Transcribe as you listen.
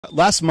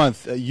Last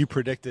month, you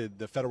predicted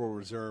the Federal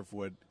Reserve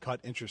would cut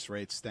interest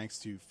rates thanks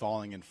to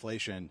falling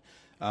inflation.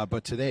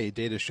 But today,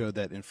 data showed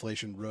that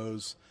inflation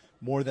rose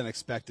more than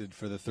expected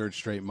for the third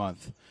straight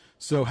month.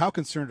 So, how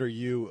concerned are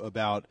you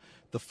about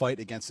the fight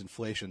against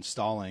inflation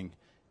stalling?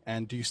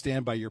 And do you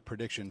stand by your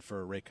prediction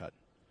for a rate cut?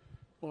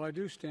 Well, I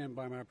do stand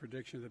by my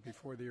prediction that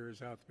before the year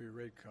is out, to be a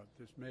rate cut.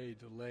 This may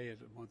delay it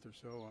a month or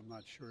so. I'm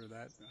not sure of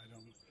that.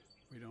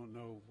 We don't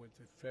know what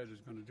the Fed is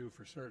going to do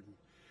for certain.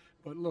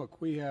 But look,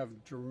 we have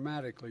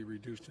dramatically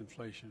reduced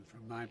inflation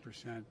from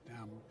 9%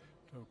 down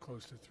to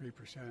close to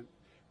 3%.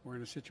 We're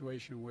in a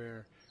situation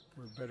where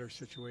we're better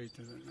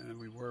situated than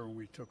we were when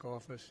we took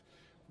office,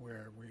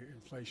 where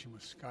inflation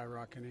was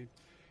skyrocketing.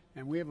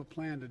 And we have a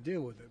plan to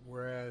deal with it,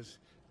 whereas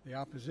my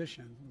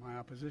opposition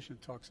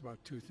talks about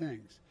two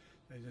things.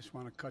 They just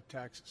want to cut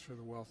taxes for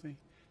the wealthy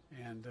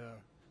and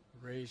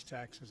raise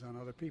taxes on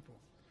other people.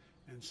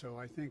 And so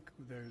I think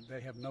they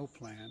have no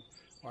plan.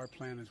 Our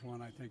plan is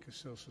one I think is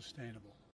still sustainable.